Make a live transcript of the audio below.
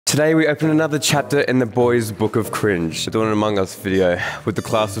Today we open another chapter in the boys' book of cringe. We're doing an Among Us video with the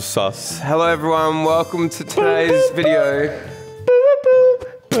class of sus. Hello everyone, welcome to today's video.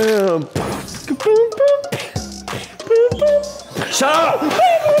 Shut up!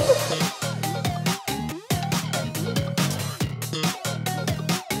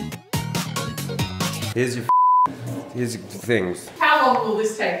 Here's your things. How long will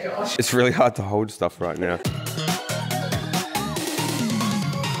this take, Josh? It's really hard to hold stuff right now.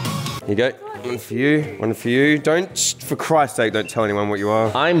 Here you go. One for you, one for you. Don't, for Christ's sake, don't tell anyone what you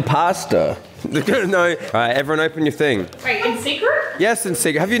are. I'm pasta. No. All right, everyone open your thing. Wait, in secret? Yes, in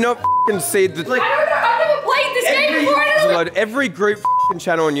secret. Have you not seen the... Like, I don't know, I've never played this game before. Every group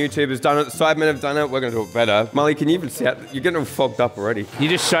channel on YouTube has done it. The Sidemen have done it. We're going to do it better. Molly, can you even see it? You're getting all fogged up already. You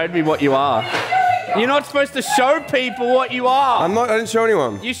just showed me what you are. You're not supposed to show people what you are. I didn't show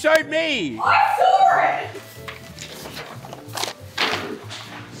anyone. You showed me. I saw it.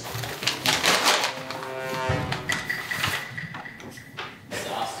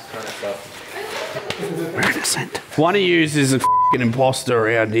 We're innocent. One of yous is a f***ing imposter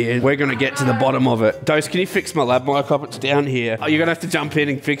around here. We're gonna get to the bottom of it. Dose, can you fix my lab mic up? It's down here. Oh, you're gonna have to jump in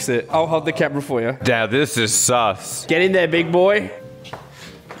and fix it. I'll hold the camera for you. Now this is sus. Get in there, big boy.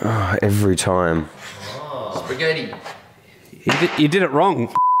 Oh, every time. Oh, spaghetti. You did it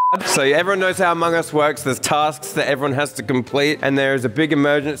wrong. So everyone knows how Among Us works. There's tasks that everyone has to complete, and there is a big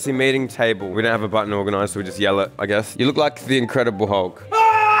emergency meeting table. We don't have a button organized, so we just yell it, I guess. You look like the Incredible Hulk.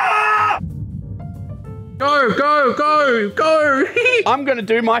 Go, go, go, go! I'm gonna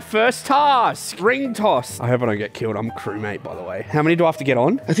do my first task. Ring toss. I hope I don't get killed. I'm a crewmate, by the way. How many do I have to get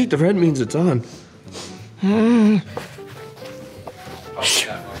on? I think the red means it's on.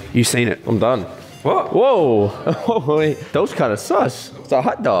 You seen it. I'm done. What? Whoa! Oh, wait. That was kind of sus. It's a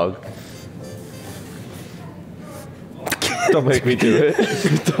hot dog. Don't make me do it.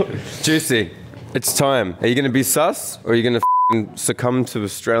 Juicy, it's time. Are you gonna be sus, or are you gonna succumb to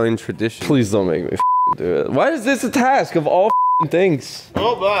Australian tradition? Please don't make me do it. Why is this a task of all things?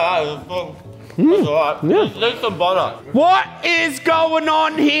 Oh, that's alright. Yeah. There's some butter. What is going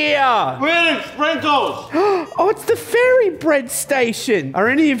on here? We're in sprinkles. Oh, it's the fairy bread station. Are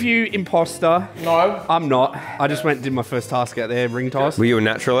any of you imposter? No. I'm not. I just went and did my first task out there, ring toss. Were you a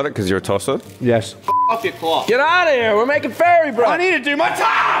natural at it because you're a tosser? Yes. Off your clock. Get out of here! We're making fairy bread. I need to do my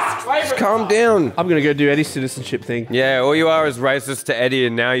task! Just calm down. I'm gonna go do Eddie's citizenship thing. Yeah, all you are is racist to Eddie,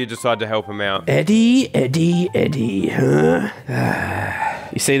 and now you decide to help him out. Eddie, huh?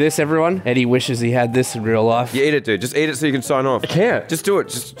 You see this, everyone? Eddie wishes he had this in real life. You eat it, dude. Just eat it so you can sign off. I can't. Just do it.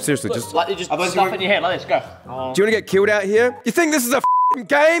 Just seriously, just. Like you just stuff in your head. Like this. Go. Do you want to get killed out here? You think this is a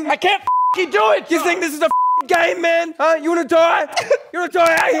game? I can't do it! You think this is a game, man? Huh? You want to die? You want to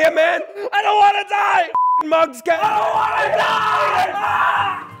die out here, man? I don't want to die! Mugs game. I don't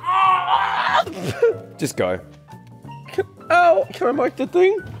want to die! Just go. Oh, can I mark the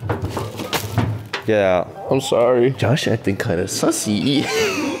thing? Yeah. I'm sorry. Josh acting kind of sussy.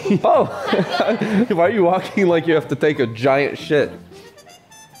 Oh, why are you walking like you have to take a giant shit?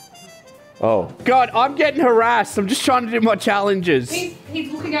 Oh. God, I'm getting harassed. I'm just trying to do my challenges.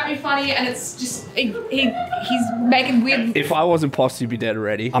 He's looking at me funny, and it's just he's making weird. If I was imposter, you'd be dead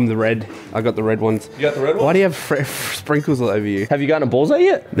already. I'm the red. I got the red ones. You got the red one? Why do you have sprinkles all over you? Have you gotten a bullseye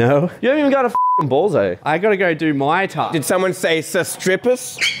yet? No. You haven't even got a f***ing bullseye. I gotta go do my task. Did someone say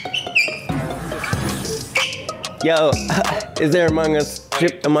strippers? Yo, is there Among Us?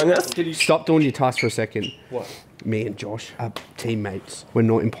 Among Us? Can you stop doing your task for a second? What? Me and Josh are teammates. We're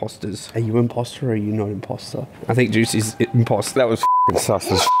not imposters. Are you imposter or are you not imposter? I think Juicy's imposter. That was f***ing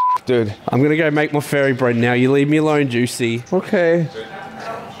sus as dude. I'm gonna go make my fairy bread now. You leave me alone, Juicy. Okay.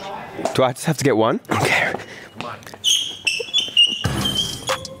 Do I just have to get one? Okay.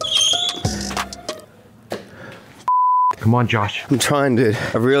 Come on, Josh. I'm trying, dude.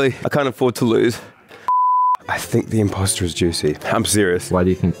 I can't afford to lose. I think the imposter is Juicy. I'm serious. Why do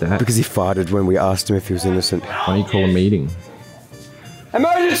you think that? Because he farted when we asked him if he was innocent. Why don't you call a meeting?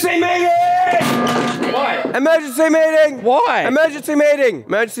 Emergency meeting! Why? Emergency meeting! Why? Emergency meeting!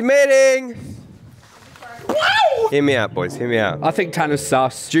 Emergency meeting! Wow! Hear me out, boys. Hear me out. I think Tanner's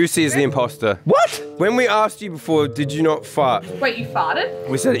sus. Juicy is the imposter. What? When we asked you before, did you not fart? Wait, you farted?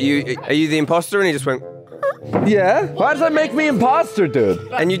 We said, are you the imposter? And he just went... Yeah? Why does that make me imposter, dude?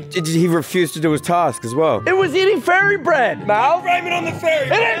 And he refused to do his task as well. It was eating fairy bread, Mal. Blame it on the fairy.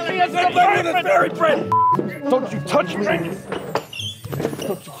 Don't you touch me.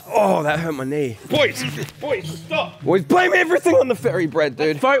 Oh, that hurt my knee. Boys, stop. Boys, blame everything on the fairy bread,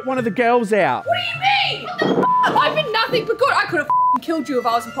 dude. Vote one of the girls out. What do you mean? I've been nothing but good. I could have killed you if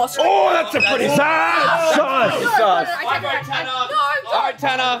I was imposter. Oh, that's a pretty sus. No, Sus. I take it back. No, vote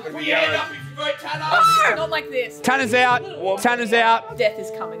Tanner. Put your hand up if you vote Tanner. Not like this. Tanner's out. Tanner's out. Death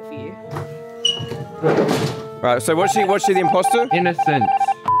is coming for you. Right, so was she the imposter? Innocent.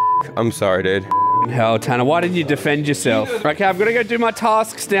 I'm sorry, dude. Hell, Tanner, why didn't you defend yourself? Okay, I'm gonna go do my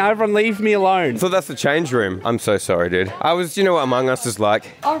tasks now. Everyone leave me alone. I thought that's the change room. I'm so sorry, dude. You know what Among Us is like?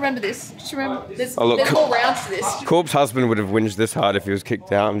 I'll remember this. Just remember, there's Oh, look. more rounds to this. Corp's husband would have whinged this hard if he was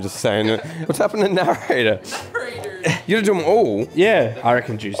kicked out. I'm just saying it. What's happened to narrator? You gotta do them all. Yeah, I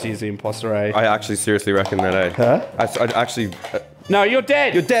reckon Juicy is the imposter, eh? I actually seriously reckon that, eh? Huh? I'd actually... No, you're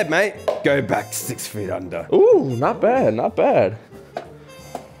dead. You're dead, mate. Go back 6 feet under. Ooh, not bad, not bad.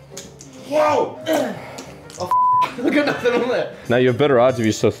 Whoa! Look at nothing on there. Now you have better odds if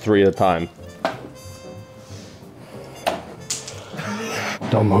you saw 3 at a time.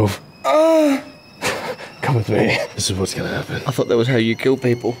 Don't move. Come with me. This is what's gonna happen. I thought that was how you kill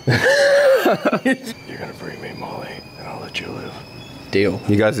people. You're gonna bring me Molly, and I'll let you live. Deal.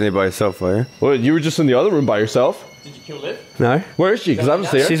 You guys are here by yourself, are you? Well, you were just in the other room by yourself. Did you kill Liv? No, Where is she? Because I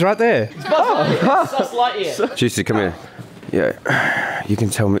was there. she's right there. Sus Lightyear. Juicy, come here. Yeah, you can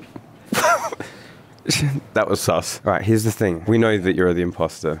tell me... That was sus. All right, here's the thing. We know that you're the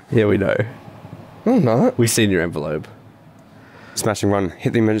imposter. Yeah, we know. No, I'm not. We've seen your envelope. Smash and run.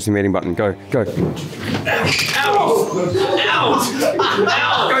 Hit the emergency meeting button. Go. Go. Ow!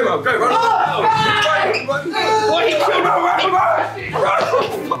 Ow! Go, Mom. Go, run. What? He killed my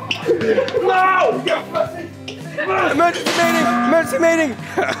Emergency meeting! Emergency meeting!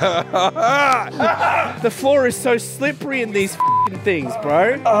 The floor is so slippery in these f***ing things,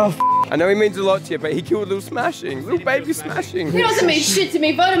 bro. I know he means a lot to you, but he killed little Smashing. Little baby Smashing. He doesn't mean shit to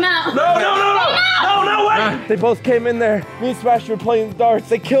me. Vote him out. No, wait! They both came in there. Me and Smash were playing darts.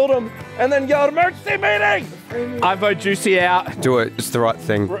 They killed him and then yelled emergency meeting. I vote Juicy out. Do it. It's the right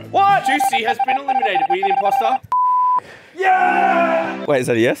thing. What? Juicy has been eliminated. Were you the imposter? Yeah! Wait, is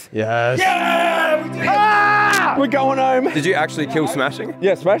that a yes? Yes. Yeah! We did it! We're going home. Did you actually kill Smashing?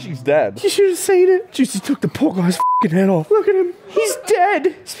 Yeah, Smashing's dead. You should have seen it. Juicy took the poor guy's f***ing head off. Look at him. He's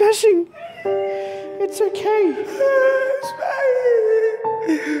dead. Smashing. It's okay.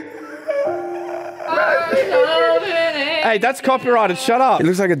 Hey, that's copyrighted. Shut up. It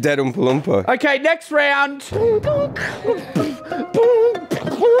looks like a dead Oompa Loompa. Okay, next round.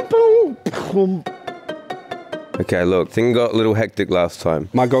 Okay, look. Thing got a little hectic last time.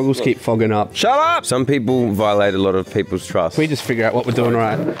 My goggles keep fogging up. Shut up! Some people violate a lot of people's trust. We just figure out what we're doing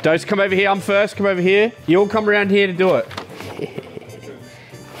right. Dose, come over here. I'm first. Come over here. You all come around here to do it.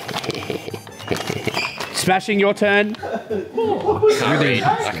 Smashing, your turn. I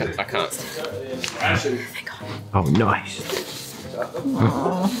can't. Oh, nice. I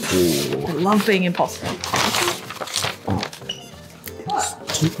love being imposter.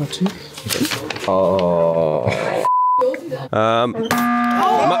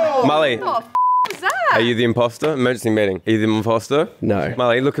 Molly, What was that? are you the imposter? Emergency meeting. Are you the imposter? No.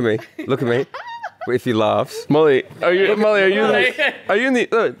 Molly, look at me. Look at me. If he laughs. Molly, are you in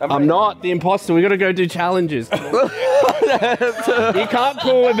the... I'm not the imposter. We gotta go do challenges. You can't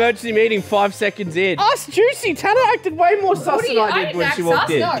call emergency meeting 5 seconds in. Ask Juicy. Tanner acted way more sus than I did when she walked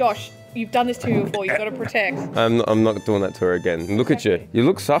in. Josh, you've done this to me before. You've got to protect. I'm not doing that to her again. Look at you. You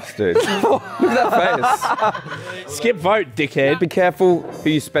look sus, dude. Look at that face. Skip vote, dickhead. Be careful who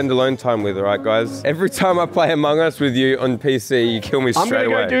you spend alone time with, alright, guys? Every time I play Among Us with you on PC, you kill me I'm straight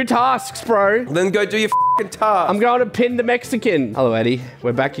gonna away. go do tasks, bro. Then go do your f***ing task. I'm going to pin the Mexican. Hello, Eddie.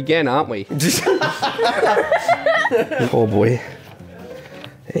 We're back again, aren't we? Poor boy.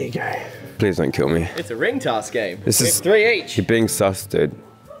 There you go. Please don't kill me. It's a ring toss game. This is 3 each. You're being sus, dude.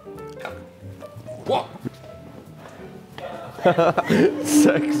 What?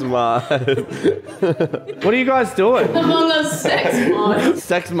 Sex mod. What are you guys doing? Among Us sex mod.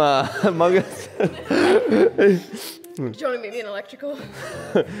 Sex mod. Among Us. Do you want to meet me in electrical?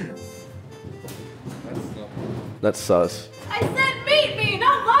 That's sus. I said meet me,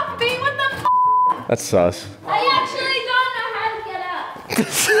 not love me. What the f? That's sus. I actually don't know how to get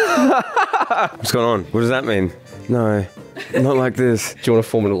up. What's going on? What does that mean? No, not like this. Do you want to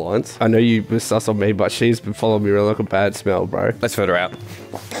form an alliance? I know you were sus on me, but she's been following me around like a bad smell, bro. Let's vote her out.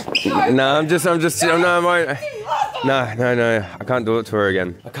 No, I'm just, no, I won't. No, I can't do it to her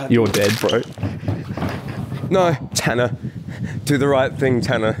again. You're dead, bro. No, Tanner. Do the right thing,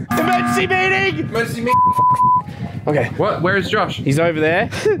 Tanner. Emergency meeting! Emergency meeting. Okay. What? Where's Josh? He's over there.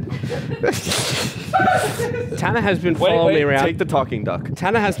 Tanner has been following me around. Take the talking duck.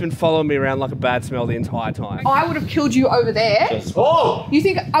 Tanner has been following me around like a bad smell the entire time. I would have killed you over there. Oh! You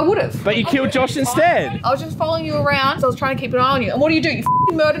think I would have? But you killed Josh instead. I was just following you around, so I was trying to keep an eye on you. And what do? You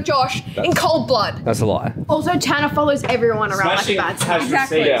f***ing murdered Josh in cold blood. That's a lie. Also, Tanner follows everyone around like a bad smell.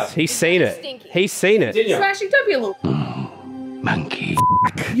 Exactly. He's seen it. Stinky. He's seen it. Smashing, don't be a little. Monkey.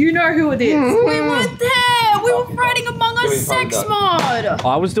 You know who it is. We weren't there. We were fighting Among Us sex mod.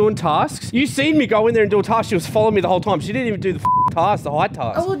 I was doing tasks. You seen me go in there and do a task. She was following me the whole time. She didn't even do the task, the high I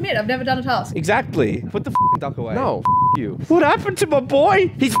task. will admit, I've never done a task. Exactly. Put the duck away. No, you. What happened to my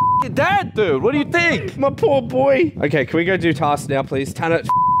boy? He's dead, dude. What do you think? My poor boy. Okay, can we go do tasks now, please? Tanner,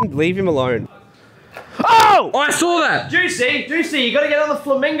 leave him alone. Oh! I saw that. Juicy, you gotta get on the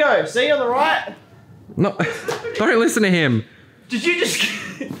flamingo. See on the right? No, don't listen to him. Did you just...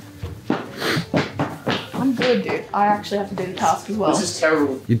 I'm good, dude. I actually have to do the task as well. This is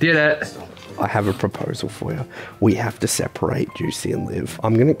terrible. You did it. I have a proposal for you. We have to separate Juicy and Liv.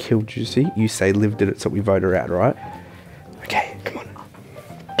 I'm gonna kill Juicy. You say Liv did it, so we vote her out, right? Okay, come on.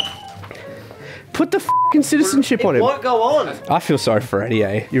 Put the fucking citizenship on him. What go on? I feel sorry for Eddie,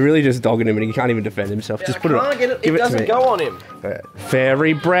 eh? You're really just dogging him and he can't even defend himself. Just put it on. It Give it to doesn't me. go on him.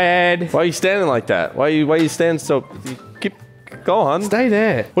 Fairy bread. Why are you standing like that? Why you standing so? Keep. Go on. Stay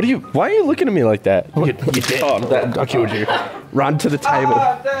there. What are you? Why are you looking at me like that? You're dead. Oh, that, I killed you. Run to the table.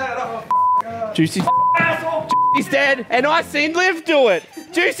 Juicy's Juicy's dead, and I seen Liv do it.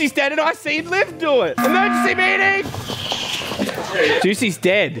 Juicy's dead, and I seen Liv do it. Emergency meeting. Juicy's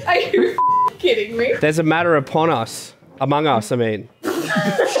dead. Are you kidding me? There's a matter upon us. Among us, I mean.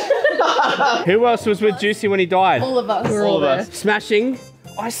 Who else was with Juicy when he died? All of us. We're all there. Smashing.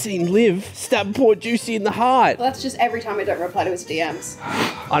 I seen Liv stab poor Juicy in the heart. Well, that's just every time I don't reply to his DMs.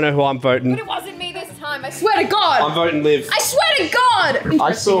 I know who I'm voting. It wasn't me this time. I Swear to God. I'm voting Liv. I swear to God.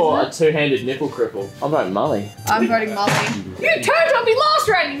 I saw a two-handed nipple cripple. I'm voting Mully. I'm voting Molly. You turned on me last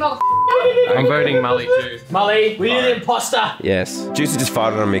round, you motherfucker. I'm voting Mully too. Mully, we need an imposter. Yes. Juicy just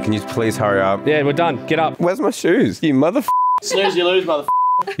farted on me. Can you please hurry up? Yeah, we're done. Get up. Where's my shoes? You mother. Snooze, you lose, motherfucker.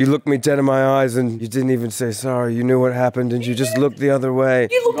 You looked me dead in my eyes and you didn't even say sorry. You knew what happened and you just looked the other way.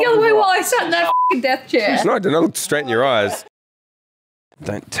 You looked the other way while I sat in that f***ing death chair. No, I didn't. I looked straight in your eyes.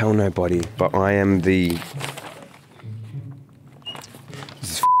 Don't tell nobody, but I am the...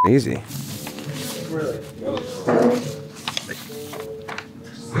 This is f***ing easy.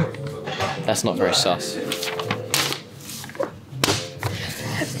 That's not very sus.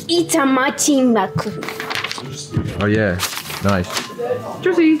 Itamachi Maku. Oh yeah, nice.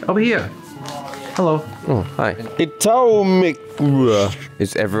 Juicy, over here. Hello. Oh, hi.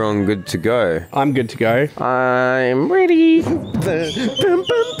 Is everyone good to go? I'm good to go. I'm ready.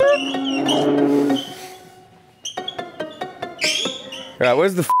 Alright,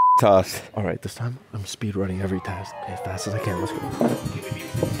 where's the task? All right, this time I'm speed running every task as fast as I can. Let's go.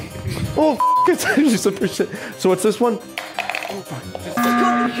 Oh, it's actually some percent. So what's this one?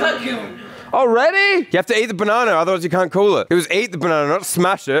 Already? You have to eat the banana, otherwise you can't cool it. It was eat the banana, not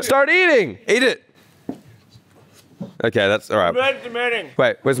smash it. Start eating. Eat it. Okay, that's all right.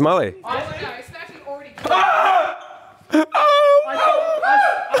 Wait, where's Molly? I don't know. Smashing already. Oh! I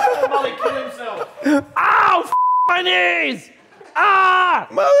saw Mully kill himself. Ow! My knees! Ah!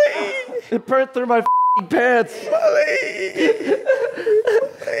 Molly! It burnt through my pants.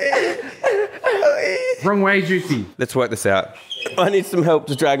 Wrong way, Juicy. Let's work this out. I need some help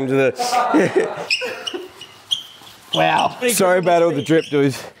to drag him to the... Wow. Sorry about all the drip,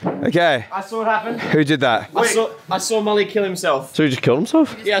 dudes. Okay, I saw what happened. who did that? I saw Mully kill himself. So he just killed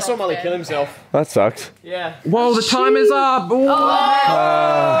himself? Yeah, I saw Mully kill himself. That sucks. Yeah. Whoa, the time is up.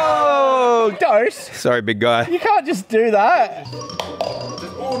 Oh, Dose. Sorry, big guy. You can't just do that.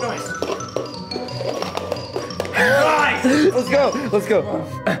 Oh, nice. Let's go. Let's go.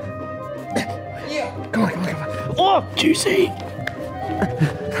 Come on. Oh, Juicy.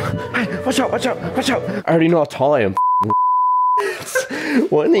 Hey, watch out, watch out, watch out. I already know how tall I am.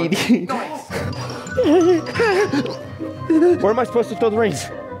 180. Where am I supposed to throw the rings?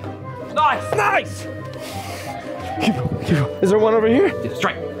 Nice. Keep going. Is there one over here? Yeah,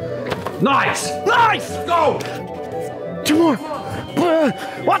 straight. Nice. Go. 2 more.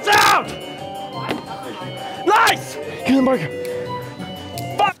 Watch out. Nice. Get the marker.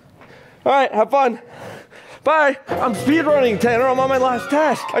 All right, have fun. Bye. I'm speedrunning, Tanner. I'm on my last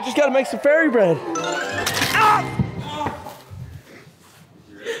task. I just gotta make some fairy bread.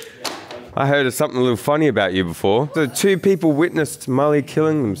 I heard of something a little funny about you before. So 2 people witnessed Molly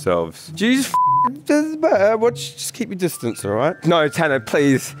killing themselves. Jesus, watch, just keep your distance, all right? No, Tanner,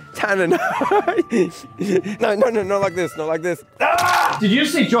 please. Tanner, no. No, not like this, not like this. Did you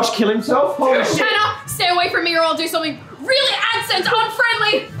see Josh kill himself? Holy shit. Tanner, Stay away from me or I'll do something really AdSense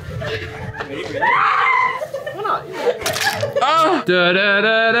unfriendly.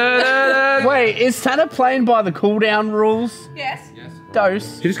 Wait, is Tanner playing by the cooldown rules? Yes.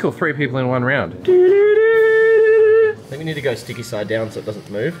 Dose. You just kill 3 people in 1 round. I think we need to go sticky side down so it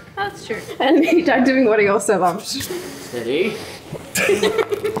doesn't move. That's true. And me doing what he also loves. Steady.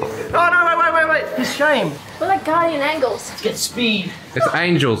 Oh no, wait. It's shame. We're like guardian angles. Let's get speed. It's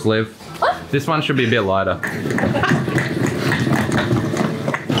angels, Liv. This one should be a bit lighter.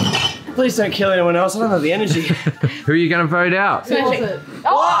 Please don't kill anyone else. I don't have the energy. Who are you going to vote out? Smashing.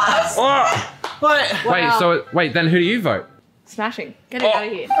 Wait, then who do you vote? Smashing. Get it out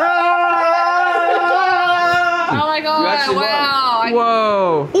of here. Ah! Oh my god, wow.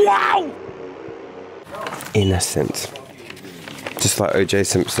 Whoa! Innocent. Just like O.J.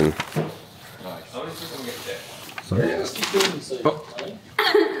 Simpson.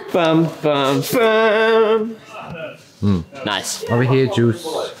 Bum, bum, bum. Nice. Over here, Juice.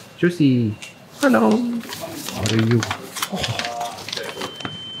 Juicy. Hello. What are you?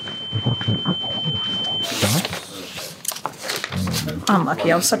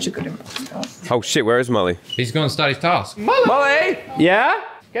 Unlucky, I was such a good imposter. Oh shit, where is Molly? He's going to start his task. Molly! Yeah?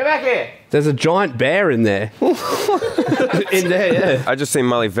 Get back here. There's a giant bear in there. In there, yeah. I just seen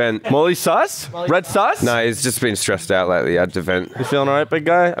Molly vent. Molly sus? Red sus? No, he's just been stressed out lately. I had to vent. You feeling alright, big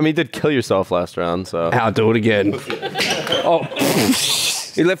guy? I mean, you did kill yourself last round, so. I'll do it again. Oh.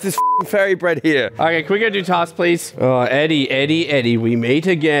 He left his fairy bread here. Okay, can we go do tasks, please? Oh, Eddie, we meet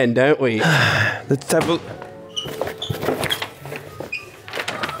again, don't we? Let's have a...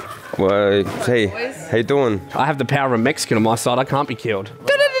 Well, hey, how you doing? I have the power of a Mexican on my side, I can't be killed.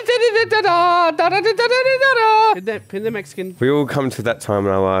 Pin the Mexican. We all come to that time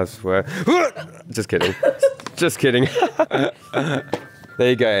in our lives where... Just kidding. Just kidding. There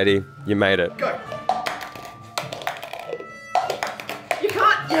you go, Eddie. You made it. Go. You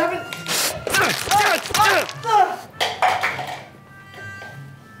can't. You haven't.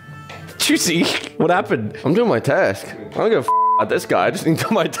 Juicy, what happened? I'm doing my task. I don't give a about this guy. I just need to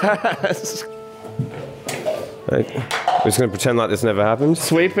do my task. Like, we're just gonna pretend like this never happened.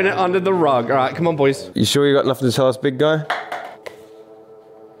 Sweeping it under the rug. All right, come on, boys. You sure you got nothing to tell us, big guy?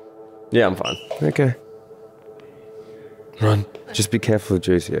 Yeah, I'm fine. Okay. Run. Just be careful of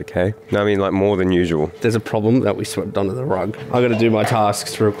Juicy, okay? No, I mean like more than usual. There's a problem that we swept under the rug. I gotta do my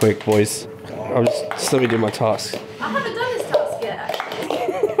tasks real quick, boys. Just let me do my tasks. I haven't done this task yet, actually.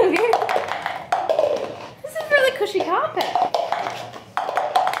 This is really cushy carpet.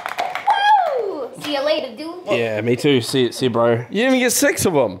 Woo! See you later, dude. Yeah, me too. See you, bro. You didn't even get 6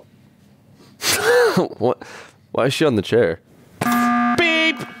 of them. What? Why is she on the chair?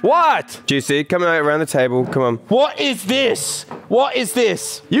 Beep! What? Juicy, come out around the table. Come on. What is this? What is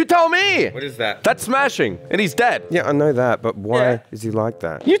this? You tell me! What is that? That's smashing, and he's dead. Yeah, I know that, but why is he like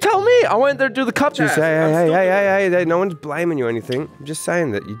that? You tell me! I went there to do the cup Just test. hey, no one's blaming you or anything. I'm just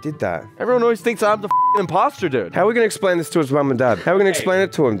saying that you did that. Everyone always thinks I'm the f***ing imposter, dude. How are we going to explain this to his mum and dad? How are we going to explain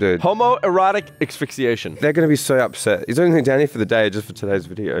it to him, dude? Homoerotic asphyxiation. They're going to be so upset. He's only down here for the day, just for today's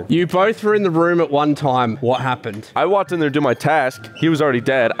video. You both were in the room at one time. What happened? I walked in there to do my task. He was already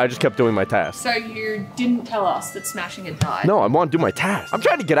dead. I just kept doing my task. So you didn't tell us that Smashing had died? No, I want to do my task. I'm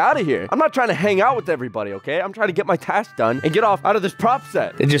trying to get out of here. I'm not trying to hang out with everybody, okay? I'm trying to get my task done and get off out of this prop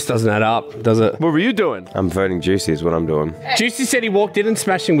set. It just doesn't add up, does it? What were you doing? I'm voting Juicy is what I'm doing. Juicy said he walked in and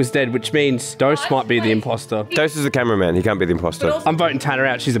Smashing was dead, which means Dose might be the imposter. Dose is the cameraman. He can't be the imposter. I'm voting Tanner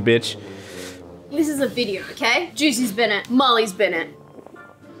out. She's a bitch. This is a video, okay? Juicy's been it. Molly's been it.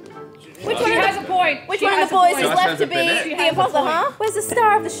 Which one has a point? Which one of the boys is left to be the imposter, huh? Where's the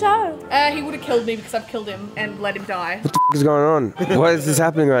star of the show? He would have killed me because I've killed him and let him die. What the f is going on? Why is this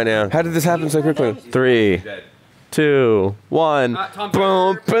happening right now? How did this happen so quickly? 3, 2, 1.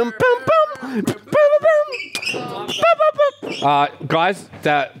 Boom, boom, boom, boom. Guys,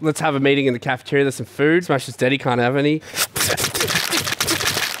 let's have a meeting in the cafeteria. There's some food. Smash's dead. He can't have any.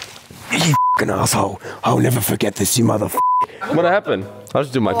 You f***ing asshole. I'll never forget this, you mother f***. What happened? I'll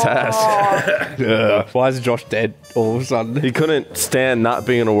just do my task. Why is Josh dead all of a sudden? He couldn't stand not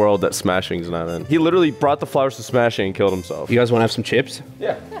being in a world that Smashing's not in. He literally brought the flowers to Smashing and killed himself. You guys want to have some chips?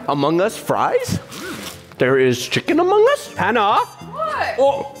 Yeah. Among Us fries? There is chicken Among Us? Tanner? What?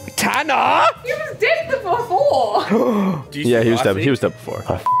 Oh, Tanner? He was dead before. Yeah, he was dead. He was dead before.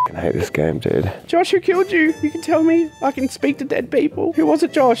 I f***ing hate this game, dude. Josh, who killed you? You can tell me. I can speak to dead people. Who was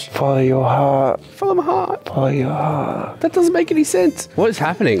it, Josh? Follow your heart. Follow my heart. Follow your heart. That doesn't make any sense. What is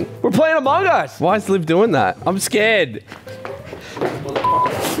happening? We're playing Among Us. Why is Liv doing that? I'm scared.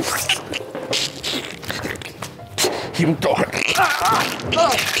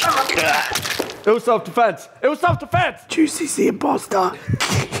 It was self-defense. It was self-defense. Juicy's the imposter.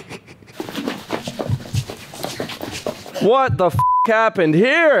 What the f happened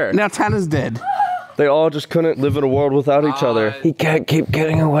here? Now Tanner's dead. They all just couldn't live in a world without each other. He can't keep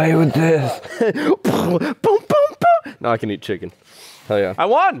getting away with this. Boom, boom, boom. Now I can eat chicken. Hell yeah. I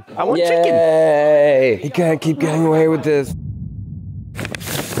won. I won chicken. Yay! He can't keep getting away with this.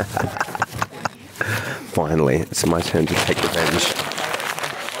 Finally, it's my turn to take revenge.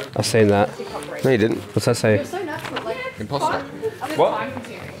 I've seen that. No, you didn't. What's that say? So natural, like Imposter. What?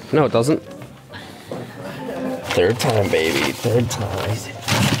 No, it doesn't. Third time, baby. Third time.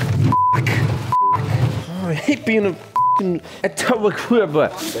 Oh, I hate being a f***ing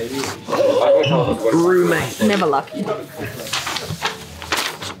roommate. Never lucky.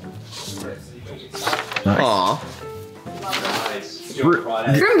 Aw.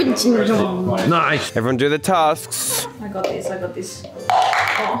 Nice. Everyone do the tasks. I got this, I got this.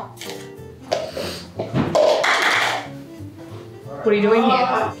 Oh. What are you doing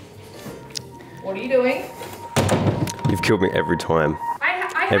here? What are you doing? You've killed me every time.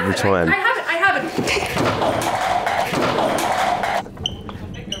 Every time. I haven't.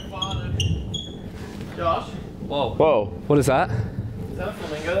 Josh, Whoa. Whoa. What is that? is that a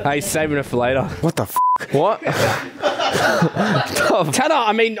flamingo? Hey, saving it for later. What the f? What? Tanner,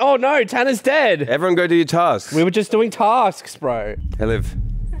 I mean, oh no, Tanner's dead. Everyone go do your tasks. We were just doing tasks, bro. Hey, Liv.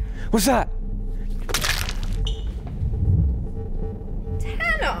 What's that?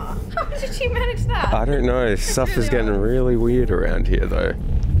 Tanner, how did you manage that? I don't know. Stuff is getting really weird around here, though.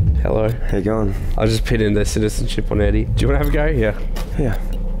 Hello. How you going? I'll just pin in their citizenship on Eddie. Do you want to have a go? Yeah. Yeah.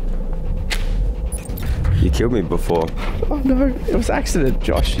 You killed me before. Oh no, it was accident,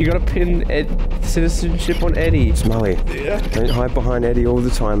 Josh. You got to pin citizenship on Eddie. Smiley. Yeah. Don't hide behind Eddie all the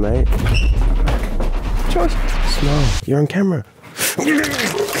time, mate. Josh. Smile. You're on camera.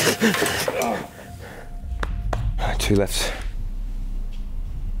 2 left.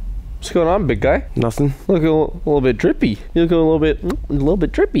 What's going on, big guy? Nothing. Looking a little bit drippy. You're looking a little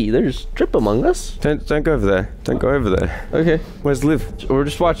bit drippy. There's drip among us. Don't go over there. Don't go over there. Okay. Where's Liv? We're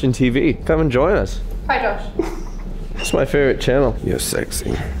just watching TV. Come and join us. Hi, Josh. It's my favorite channel. You're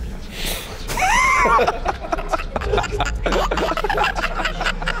sexy.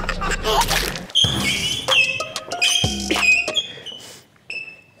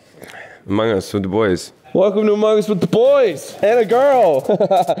 Among Us with the boys. Welcome to Among Us with the boys and a girl.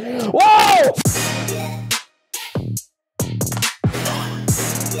 Whoa!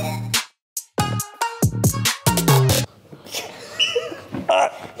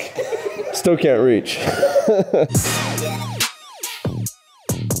 Still can't reach.